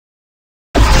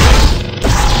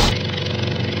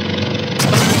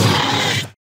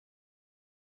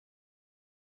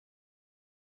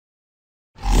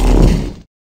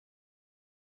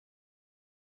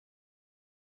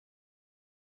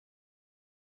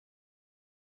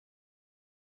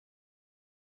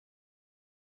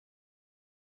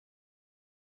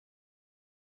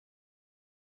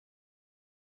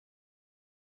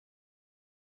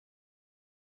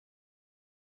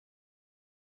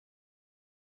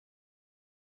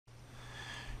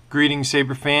Greetings,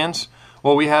 Saber fans.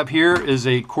 What we have here is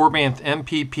a Korbanth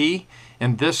MPP,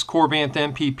 and this Korbanth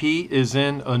MPP is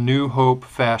in a New Hope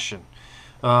fashion.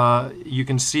 You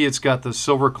can see it's got the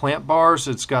silver clamp bars,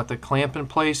 it's got the clamp in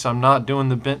place. I'm not doing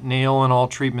the bent nail and all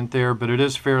treatment there, but it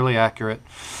is fairly accurate.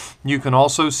 You can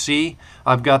also see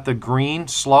I've got the green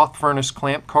sloth furnace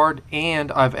clamp card,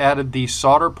 and I've added the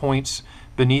solder points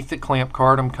beneath the clamp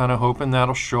card. I'm kind of hoping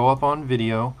that'll show up on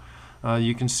video.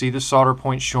 You can see the solder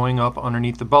points showing up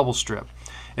underneath the bubble strip.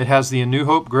 It has the A New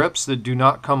Hope grips that do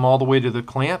not come all the way to the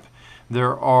clamp.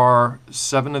 There are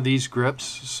 7 of these grips,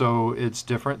 so it's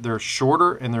different. They're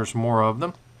shorter and there's more of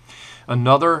them.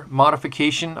 Another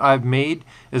modification I've made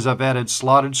is I've added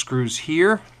slotted screws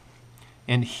here,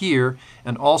 and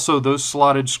also those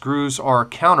slotted screws are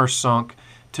countersunk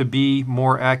to be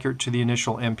more accurate to the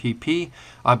initial MPP.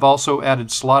 I've also added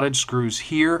slotted screws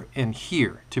here and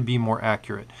here to be more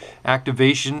accurate.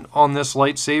 Activation on this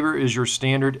lightsaber is your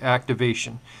standard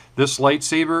activation. This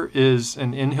lightsaber is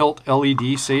an in-hilt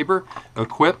LED saber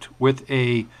equipped with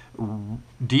a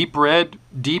deep red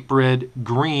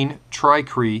green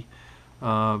tricree,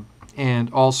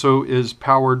 and also is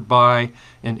powered by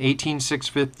an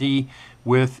 18650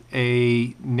 with a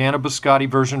Nanobiscotti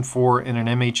version 4 and an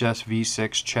MHS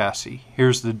V6 chassis.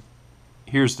 Here's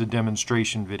the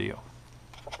demonstration video.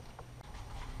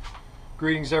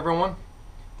 Greetings, everyone.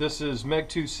 This is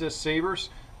Megtooth Sith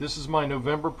Sabers. This is my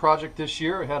November project this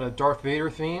year. It had a Darth Vader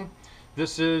theme.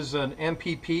 This is an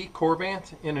MPP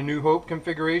Korbanth in a New Hope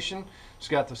configuration. It's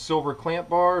got the silver clamp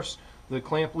bars. The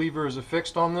clamp lever is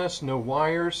affixed on this, no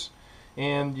wires.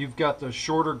 And you've got the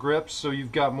shorter grips, so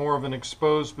you've got more of an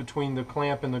exposed between the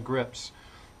clamp and the grips.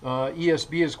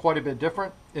 ESB is quite a bit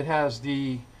different. It has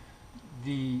the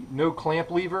no clamp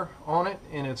lever on it,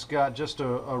 and it's got just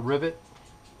a rivet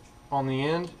on the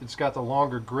end. It's got the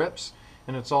longer grips,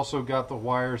 and it's also got the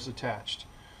wires attached.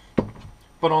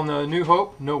 But on the New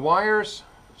Hope, no wires,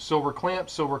 silver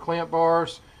clamp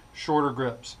bars, shorter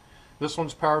grips. This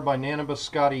one's powered by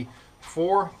Nanobiscotti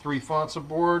 4, 3 fonts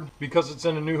aboard. Because it's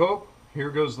in a New Hope, here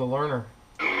goes the learner.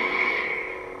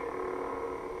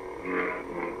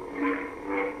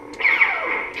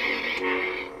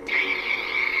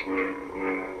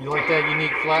 You like that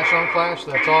unique flash on clash?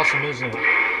 That's awesome, isn't it?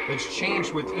 It's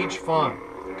changed with each font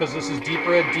because this is deep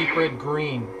red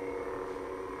green.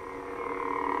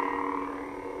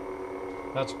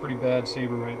 That's a pretty bad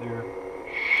saber right there.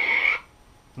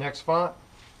 Next font.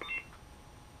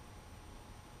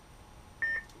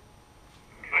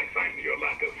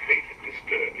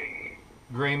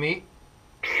 Gray meat.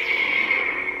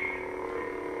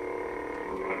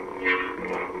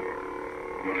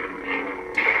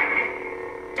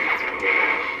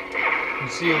 You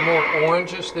see a more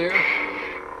orangish there.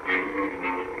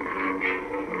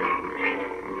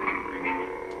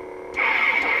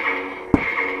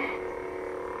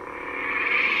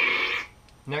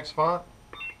 Next font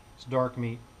is dark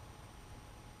meat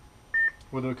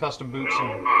with a custom boot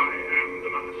seam.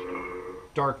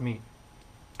 Dark meat.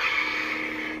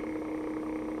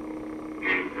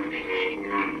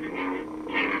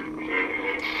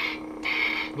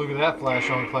 Look at that flash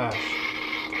on clash.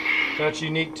 That's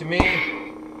unique to me.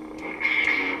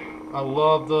 I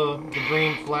love the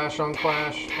green flash on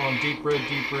clash on deep red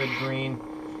green.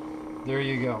 There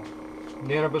you go.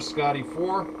 Nanobiscotti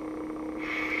 4.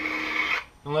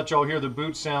 And let y'all hear the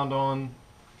boot sound on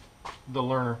the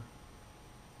learner.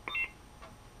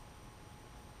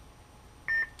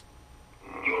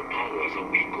 Your power is a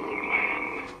weak old man.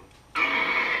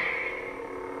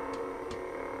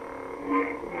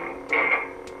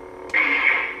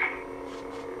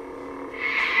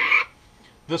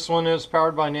 This one is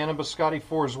powered by Nanobiscotti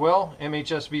 4 as well,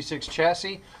 MHS V6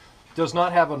 chassis. Does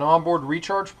not have an onboard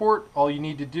recharge port. All you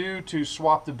need to do to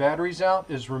swap the batteries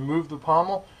out is remove the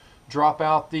pommel, drop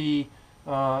out the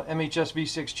MHS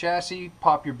V6 chassis,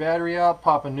 pop your battery out,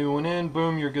 pop a new one in,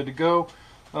 boom, you're good to go.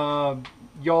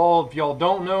 Y'all, if y'all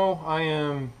don't know, I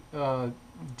am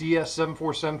DS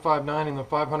 74759 in the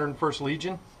 501st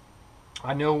Legion.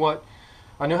 I know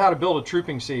how to build a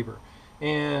trooping saber,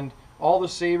 and all the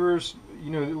sabers, you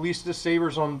know, at least the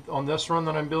sabers on this run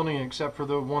that I'm building, except for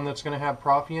the one that's going to have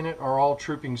Profi in it, are all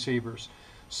trooping sabers.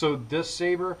 So this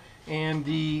saber and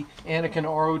the Anakin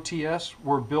ROTS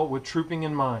were built with trooping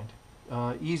in mind.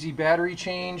 Easy battery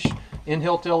change,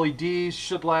 in-hilt LEDs,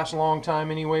 should last a long time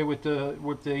anyway with the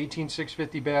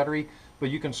 18650 battery,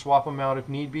 but you can swap them out if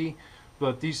need be.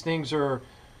 But these things are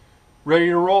ready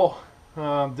to roll.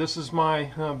 This is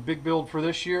my big build for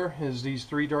this year, is these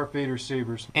 3 Darth Vader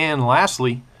sabers. And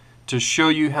lastly, to show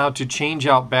you how to change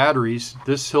out batteries,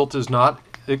 this hilt is not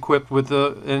equipped with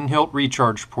an hilt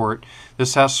recharge port.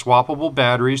 This has swappable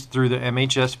batteries through the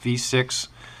MHS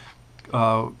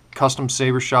V6 custom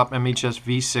Saber Shop MHS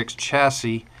V6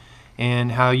 chassis.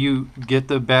 And how you get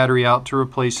the battery out to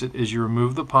replace it is you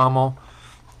remove the pommel,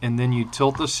 and then you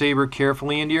tilt the saber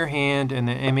carefully into your hand, and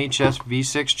the MHS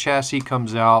V6 chassis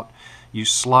comes out. You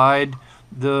slide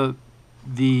the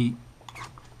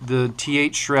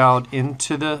TH shroud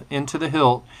into the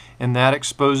hilt, and that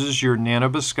exposes your Nano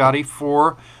Biscotti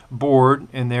 4 board.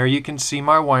 And there you can see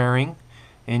my wiring,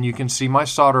 and you can see my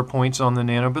solder points on the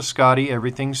Nano Biscotti.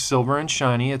 Everything's silver and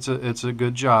shiny. It's a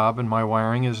good job, and my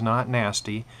wiring is not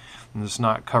nasty. And it's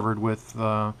not covered with,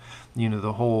 the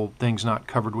whole thing's not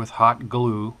covered with hot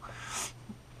glue.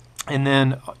 And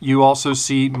then you also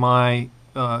see my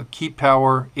Keep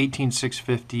Power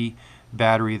 18650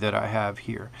 battery that I have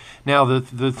here. Now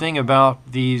the thing about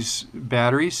these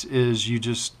batteries is you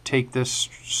just take this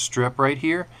strip right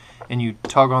here and you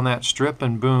tug on that strip,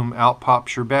 and boom, out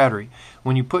pops your battery.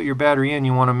 When you put your battery in,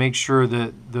 you want to make sure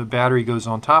that the battery goes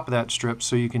on top of that strip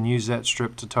so you can use that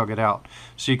strip to tug it out.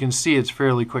 So you can see it's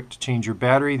fairly quick to change your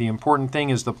battery. The important thing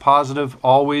is the positive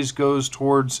always goes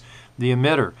towards the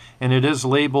emitter, and it is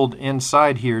labeled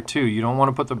inside here too. You don't want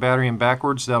to put the battery in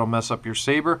backwards, that'll mess up your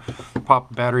saber. Pop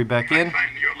the battery back in. I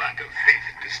find your lack of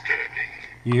faith disturbing.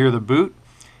 You hear the boot,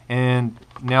 and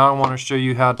now I want to show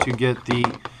you how to get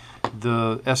the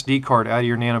SD card out of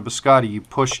your Nano Biscotti. You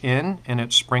push in and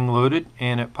it's spring loaded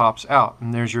and it pops out,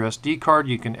 and there's your SD card.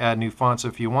 You can add new fonts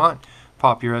if you want.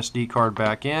 Pop your SD card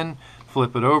back in,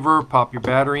 flip it over, pop your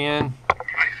battery in.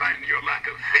 I find your lack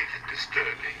of faith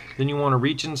disturbing. Then you want to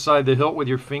reach inside the hilt with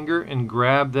your finger and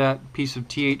grab that piece of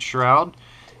TH shroud,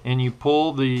 and you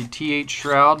pull the TH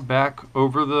shroud back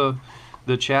over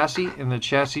the chassis, and the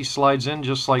chassis slides in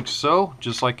just like so,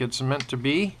 just like it's meant to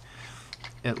be.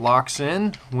 It locks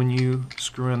in when you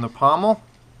screw in the pommel,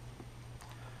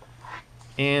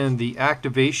 and the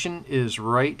activation is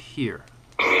right here.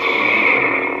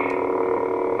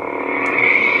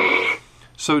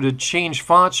 So to change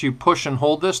fonts, you push and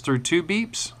hold this through 2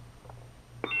 beeps.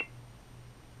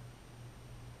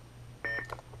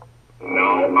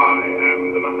 Now I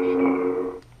am the master.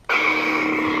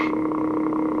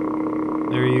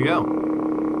 There you go.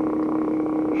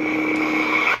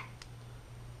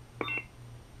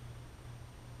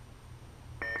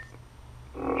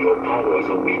 Your power is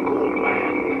a weak old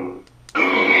man.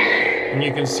 And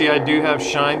you can see I do have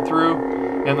shine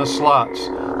through in the slots.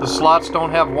 The slots don't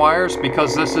have wires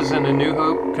because this is in a New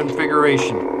Hope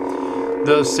configuration.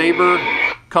 The Saber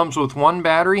comes with 1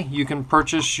 battery. You can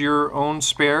purchase your own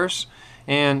spares,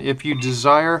 and if you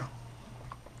desire,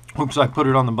 oops, I put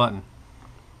it on the button.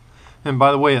 And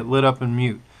by the way, it lit up in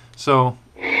mute, so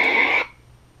I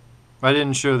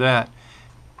didn't show that.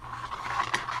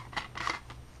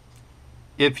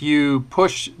 If you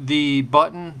push the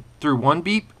button through 1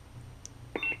 beep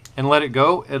and let it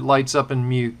go, it lights up in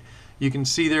mute. You can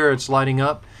see there it's lighting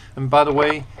up. And by the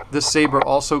way, this saber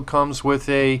also comes with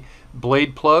a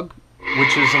blade plug,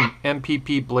 which is an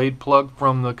MPP blade plug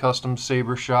from the custom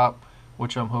Saber Shop,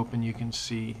 which I'm hoping you can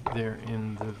see there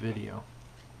in the video.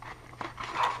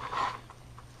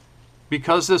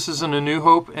 Because this is an A New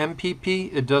Hope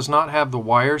MPP, it does not have the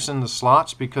wires in the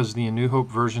slots because the A New Hope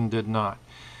version did not.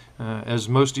 As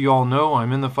most of you all know,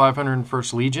 I'm in the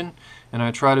 501st Legion, and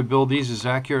I try to build these as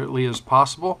accurately as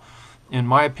possible. In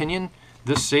my opinion,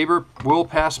 this saber will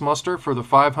pass muster for the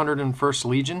 501st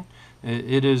Legion.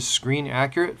 It is screen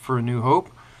accurate for A New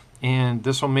Hope, and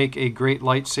this will make a great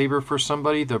lightsaber for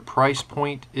somebody. The price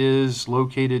point is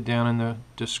located down in the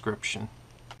description.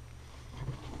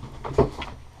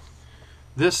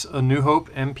 This A New Hope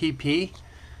MPP,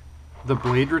 the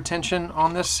blade retention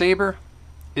on this saber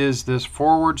is this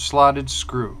forward slotted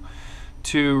screw.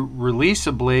 To release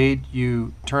a blade,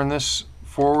 you turn this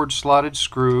forward slotted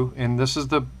screw, and this is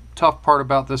the tough part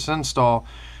about this install,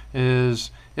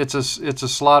 is it's a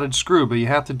slotted screw, but you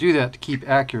have to do that to keep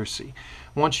accuracy.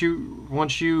 Once you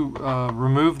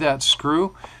remove that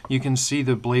screw, you can see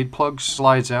the blade plug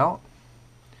slides out,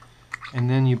 and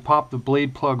then you pop the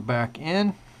blade plug back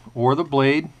in, or the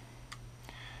blade,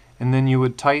 and then you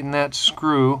would tighten that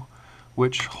screw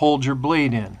which holds your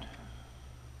blade in.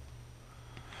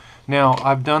 Now,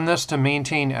 I've done this to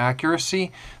maintain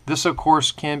accuracy. This, of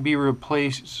course, can be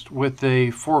replaced with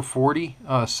a 440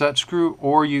 set screw,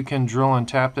 or you can drill and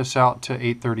tap this out to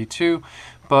 832,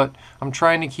 but I'm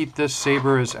trying to keep this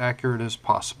saber as accurate as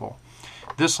possible.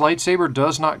 This lightsaber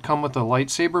does not come with a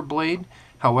lightsaber blade.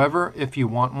 However, if you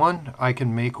want one, I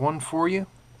can make one for you.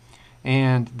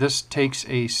 And this takes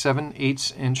a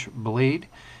 7/8 inch blade,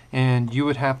 and you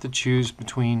would have to choose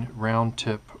between round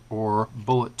tip or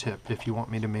bullet tip if you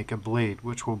want me to make a blade,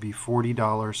 which will be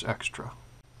 $40 extra.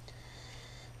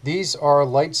 These are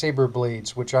lightsaber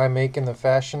blades, which I make in the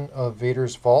fashion of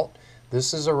Vader's Vault.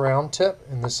 This is a round tip,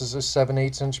 and this is a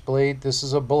 7/8 inch blade. This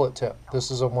is a bullet tip.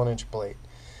 This is a 1-inch blade.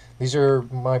 These are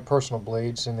my personal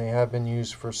blades, and they have been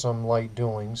used for some light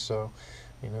dueling, so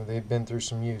you know they've been through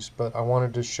some use. But I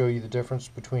wanted to show you the difference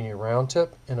between a round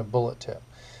tip and a bullet tip.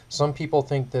 Some people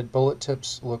think that bullet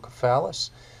tips look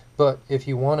phallus, but if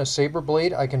you want a saber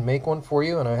blade, I can make one for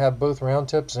you, and I have both round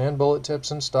tips and bullet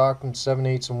tips in stock in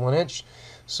 7/8 and 1-inch.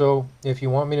 So if you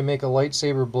want me to make a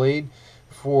lightsaber blade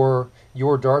for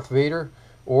your Darth Vader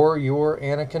or your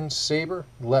Anakin saber,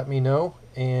 let me know,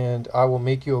 and I will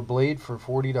make you a blade for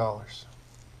 $40.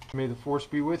 May the Force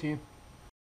be with you.